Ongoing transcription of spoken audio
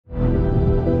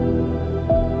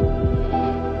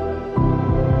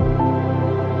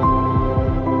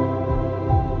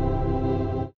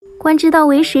观之道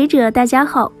为使者，大家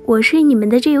好，我是你们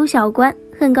的挚友小观，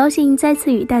很高兴再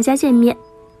次与大家见面。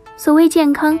所谓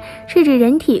健康，是指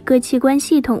人体各器官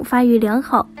系统发育良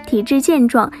好，体质健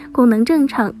壮，功能正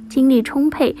常，精力充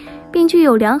沛，并具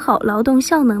有良好劳动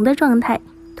效能的状态。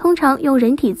通常用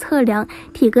人体测量、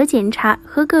体格检查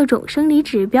和各种生理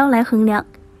指标来衡量。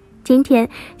今天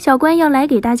小观要来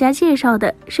给大家介绍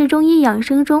的是中医养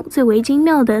生中最为精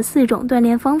妙的4种锻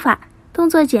炼方法，动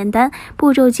作简单，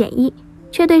步骤简易，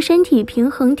却对身体平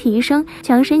衡提升、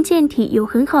强身健体有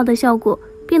很好的效果，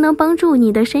并能帮助你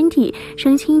的身体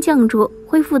升清降浊，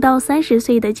恢复到30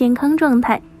岁的健康状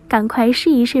态。赶快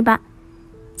试一试吧。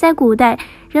在古代，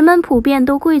人们普遍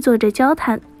都跪坐着交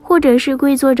谈，或者是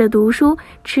跪坐着读书、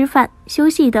吃饭、休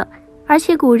息的，而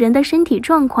且古人的身体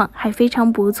状况还非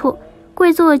常不错。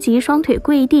跪坐即双腿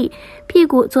跪地，屁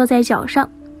股坐在脚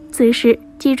上，此时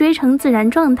脊椎呈自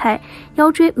然状态，腰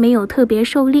椎没有特别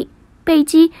受力，背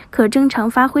肌可正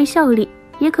常发挥效力，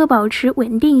也可保持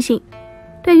稳定性。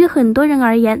对于很多人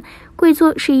而言，跪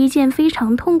坐是一件非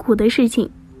常痛苦的事情。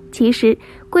其实，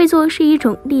跪坐是一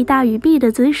种利大于弊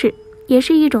的姿势，也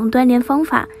是一种锻炼方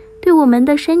法，对我们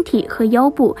的身体和腰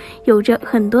部有着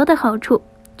很多的好处。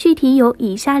具体有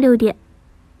以下6点。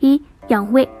1.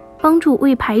 养胃，帮助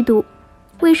胃排毒。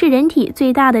胃是人体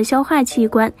最大的消化器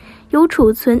官，有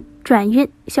储存、转运、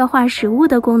消化食物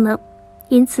的功能。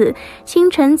因此，清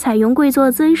晨采用跪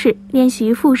坐姿势练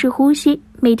习腹式呼吸，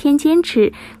每天坚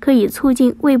持，可以促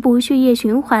进胃部血液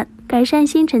循环，改善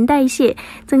新陈代谢，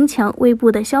增强胃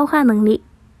部的消化能力。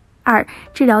2.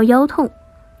 治疗腰痛。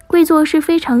跪坐是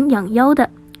非常养腰的，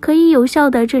可以有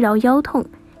效地治疗腰痛。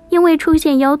因为出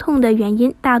现腰痛的原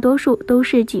因大多数都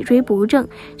是脊椎不正、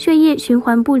血液循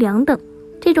环不良等。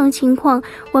这种情况，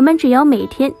我们只要每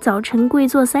天早晨跪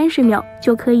坐30秒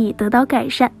就可以得到改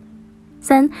善。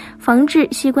3. 防治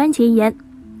膝关节炎。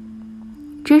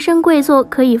直身跪坐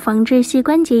可以防治膝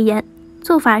关节炎。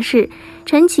做法是：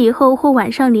晨起后或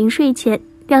晚上临睡前，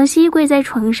两膝跪在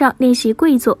床上练习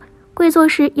跪坐。跪坐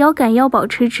时腰杆要保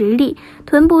持直立，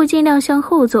臀部尽量向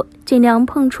后坐，尽量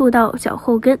碰触到脚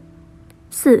后跟。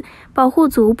4. 保护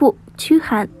足部，驱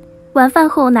寒。晚饭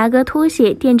后拿个拖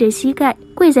鞋垫着膝盖，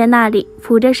跪在那里，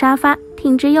扶着沙发，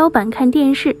挺直腰板看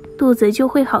电视，肚子就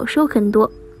会好受很多。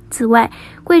此外，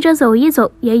跪着走一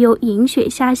走也有引血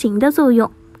下行的作用，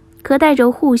可带着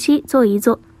护膝做一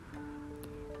做。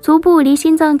足部离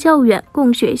心脏较远，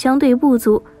供血相对不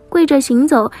足，跪着行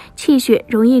走，气血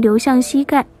容易流向膝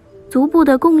盖，足部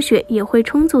的供血也会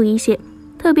充足一些，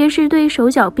特别是对手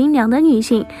脚冰凉的女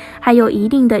性，还有一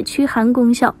定的驱寒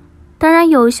功效。当然，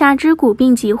有下肢骨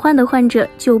病疾患的患者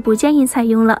就不建议采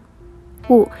用了。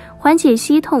5. 缓解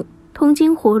膝痛，通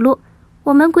经活络。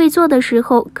我们跪坐的时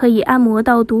候可以按摩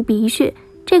到犊鼻穴，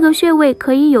这个穴位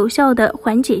可以有效地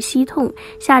缓解膝痛、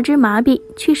下肢麻痹、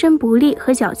屈伸不利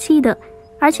和脚气等，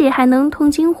而且还能通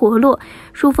经活络、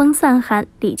疏风散寒、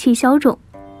理气消肿。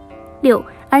6.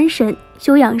 安神，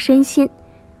修养身心。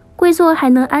跪坐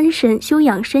还能安神，修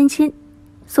养身心。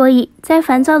所以在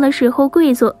烦躁的时候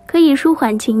跪坐可以舒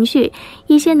缓情绪，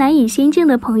一些难以心静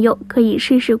的朋友可以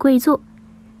试试跪坐。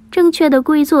正确的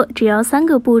跪坐只要3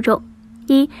个步骤。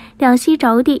1. 两膝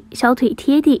着地，小腿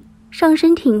贴地，上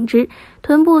身挺直，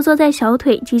臀部坐在小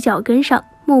腿及脚跟上，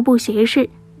目不斜视。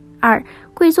2.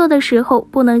 跪坐的时候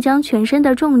不能将全身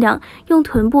的重量用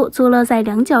臀部坐落在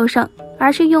两脚上，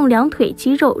而是用两腿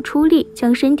肌肉出力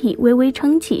将身体微微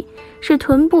撑起，使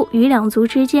臀部与两足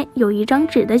之间有一张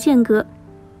纸的间隔。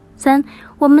3.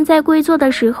 我们在跪坐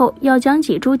的时候要将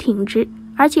脊柱挺直，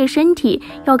而且身体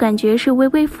要感觉是微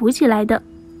微浮起来的，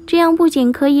这样不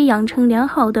仅可以养成良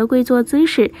好的跪坐姿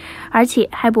势，而且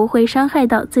还不会伤害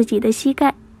到自己的膝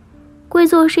盖。跪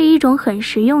坐是一种很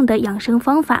实用的养生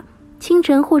方法，清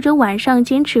晨或者晚上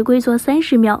坚持跪坐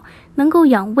30秒，能够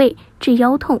养胃、治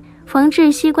腰痛、防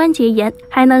治膝关节炎，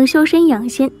还能修身养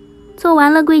心。做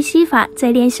完了跪膝法，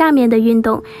再练下面的运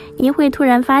动，你会突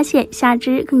然发现下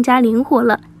肢更加灵活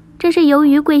了。这是由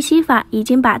于跪膝法已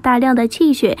经把大量的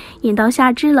气血引到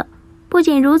下肢了。不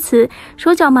仅如此，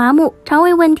手脚麻木、肠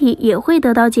胃问题也会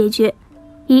得到解决。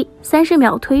1. 30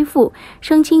秒推腹，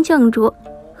升清降浊。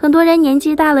很多人年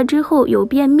纪大了之后有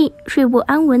便秘、睡不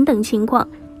安稳等情况，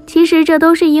其实这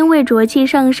都是因为浊气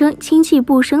上升、清气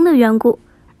不升的缘故。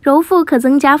揉腹可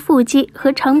增加腹肌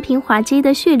和肠平滑肌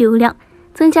的血流量，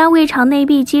增加胃肠内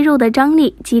壁肌肉的张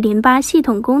力及淋巴系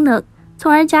统功能，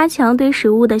从而加强对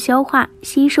食物的消化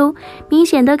吸收，明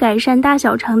显的改善大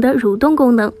小肠的蠕动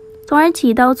功能，从而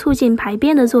起到促进排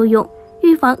便的作用，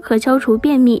预防和消除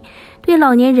便秘，对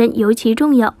老年人尤其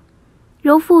重要。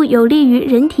揉腹有利于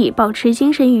人体保持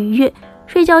精神愉悦，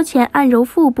睡觉前按揉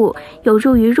腹部有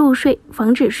助于入睡，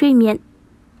防止睡眠。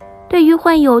对于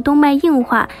患有动脉硬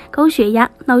化、高血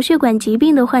压、脑血管疾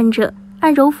病的患者，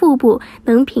按揉腹部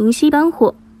能平息肝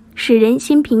火，使人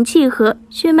心平气和，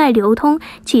血脉流通，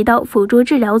起到辅助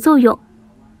治疗作用。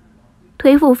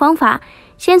推腹方法，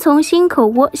先从心口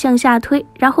窝向下推，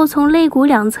然后从肋骨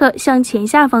两侧向前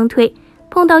下方推，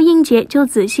碰到硬节就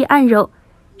仔细按揉。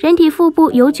人体腹部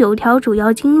有9条主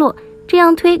要经络，这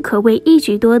样推可谓一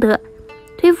举多得。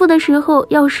推腹的时候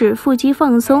要使腹肌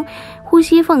放松，呼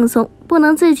吸放松，不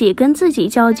能自己跟自己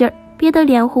较劲儿，憋得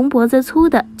脸红脖子粗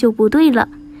的就不对了。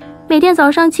每天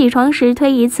早上起床时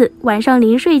推一次，晚上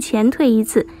临睡前推一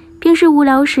次，平时无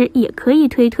聊时也可以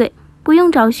推，不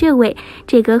用找穴位，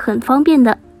这个很方便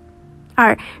的。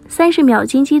2、30秒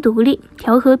金鸡独立，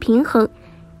调和平衡。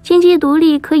金鸡独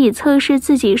立可以测试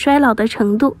自己衰老的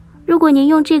程度，如果您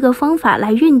用这个方法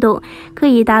来运动，可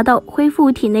以达到恢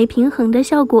复体内平衡的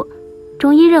效果。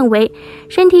中医认为，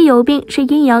身体有病是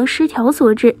阴阳失调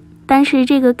所致，但是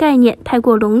这个概念太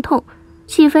过笼统，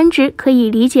细分之可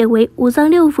以理解为五脏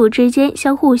六腑之间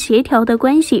相互协调的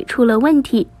关系出了问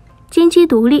题。金鸡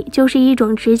独立就是一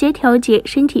种直接调节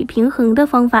身体平衡的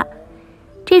方法。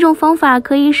这种方法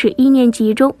可以使意念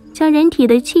集中，将人体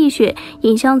的气血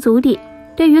引向足底，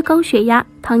对于高血压、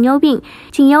糖尿病、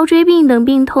颈腰椎病等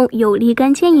病痛有立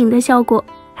竿见影的效果，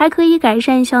还可以改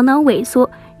善小脑萎缩、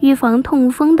预防痛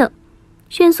风等，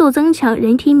迅速增强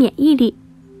人体免疫力。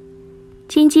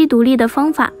金鸡独立的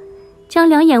方法，将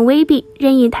两眼微闭，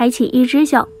任意抬起一只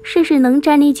脚，试试能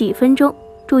站立几分钟。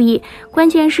注意，关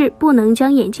键是不能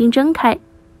将眼睛睁开，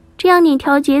这样你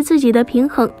调节自己的平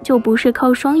衡就不是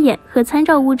靠双眼和参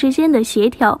照物之间的协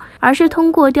调，而是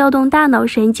通过调动大脑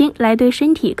神经来对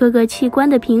身体各个器官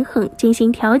的平衡进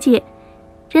行调节。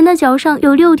人的脚上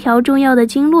有6条重要的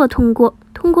经络通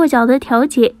过脚的调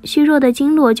节，虚弱的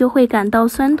经络就会感到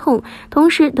酸痛，同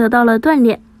时得到了锻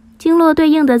炼，经络对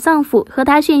应的脏腑和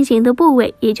它运行的部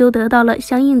位也就得到了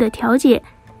相应的调节。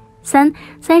3、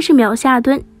30秒下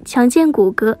蹲，强健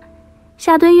骨骼。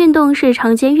下蹲运动是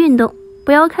常见运动，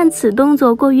不要看此动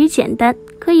作过于简单，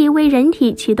可以为人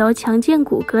体起到强健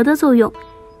骨骼的作用。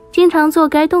经常做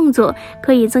该动作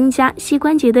可以增加膝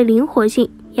关节的灵活性，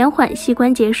延缓膝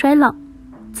关节衰老。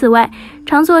此外，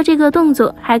常做这个动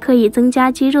作还可以增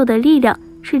加肌肉的力量，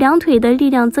使两腿的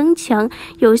力量增强，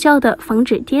有效地防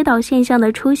止跌倒现象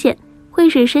的出现，会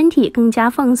使身体更加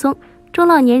放松。中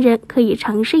老年人可以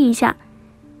尝试一下。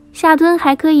下蹲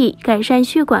还可以改善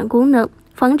血管功能，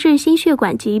防治心血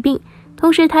管疾病，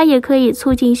同时它也可以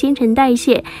促进新陈代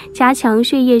谢，加强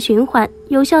血液循环，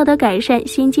有效地改善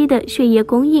心肌的血液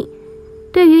供应。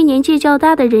对于年纪较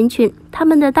大的人群，他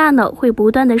们的大脑会不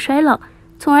断的衰老，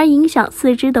从而影响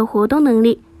四肢的活动能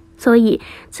力，所以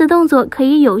此动作可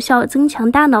以有效增强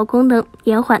大脑功能，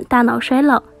延缓大脑衰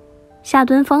老。下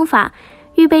蹲方法，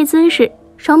预备姿势，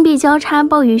双臂交叉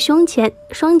抱于胸前，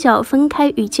双脚分开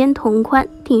与肩同宽，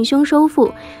挺胸收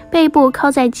腹，背部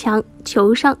靠在墙、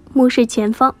球上，目视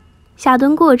前方。下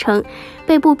蹲过程，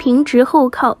背部平直后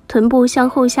靠，臀部向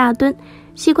后下蹲，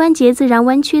膝关节自然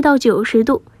弯曲到90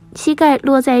度，膝盖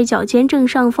落在脚尖正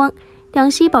上方，两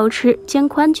膝保持肩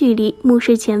宽距离，目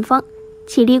视前方。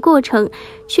起立过程，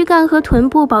躯干和臀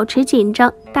部保持紧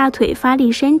张，大腿发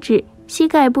力伸直，膝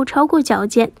盖不超过脚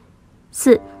尖。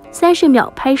4、30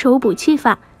秒拍手补气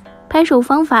法。拍手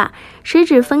方法，食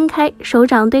指分开，手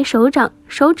掌对手掌，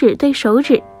手指对手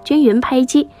指，均匀拍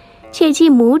击，切忌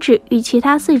拇指与其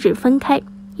他4指分开，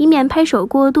以免拍手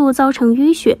过度造成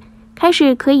淤血。开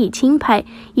始可以轻拍，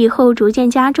以后逐渐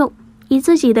加重，以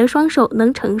自己的双手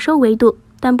能承受为度，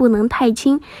但不能太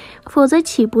轻，否则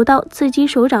起不到刺激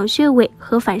手掌穴位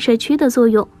和反射区的作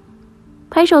用。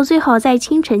拍手最好在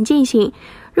清晨进行，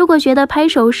如果觉得拍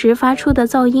手时发出的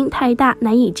噪音太大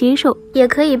难以接受，也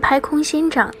可以拍空心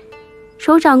掌，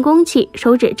手掌弓起，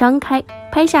手指张开，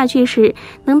拍下去时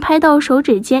能拍到手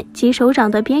指尖及手掌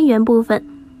的边缘部分，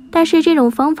但是这种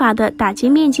方法的打击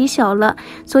面积小了，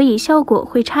所以效果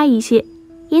会差一些，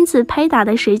因此拍打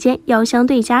的时间要相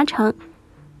对加长。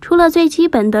除了最基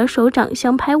本的手掌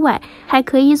相拍外，还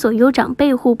可以左右掌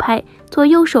背互拍，左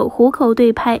右手虎口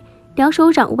对拍，两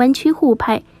手掌弯曲互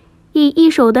拍，以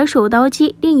一手的手刀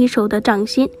击另一手的掌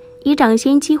心，以掌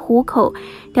心击虎口，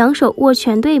两手握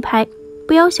拳对拍。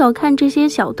不要小看这些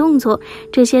小动作，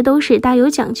这些都是大有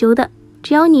讲究的。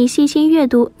只要你细心阅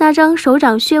读那张手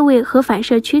掌穴位和反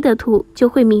射区的图，就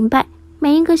会明白，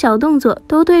每一个小动作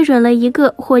都对准了一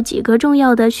个或几个重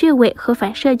要的穴位和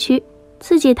反射区，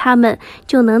刺激它们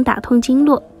就能打通经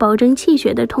络，保证气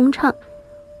血的通畅。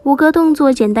5个动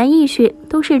作简单易学，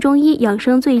都是中医养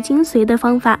生最精髓的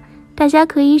方法，大家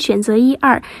可以选择1、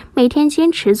2，每天坚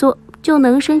持做，就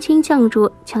能升清降浊，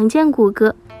强健骨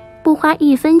骼，不花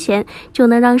1分钱就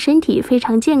能让身体非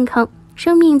常健康，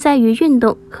生命在于运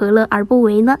动，何乐而不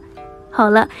为呢？好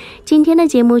了，今天的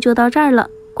节目就到这儿了。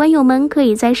观友们可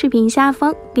以在视频下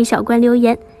方给小关留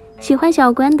言，喜欢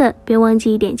小关的别忘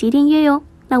记点击订阅哟。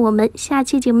那我们下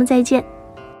期节目再见。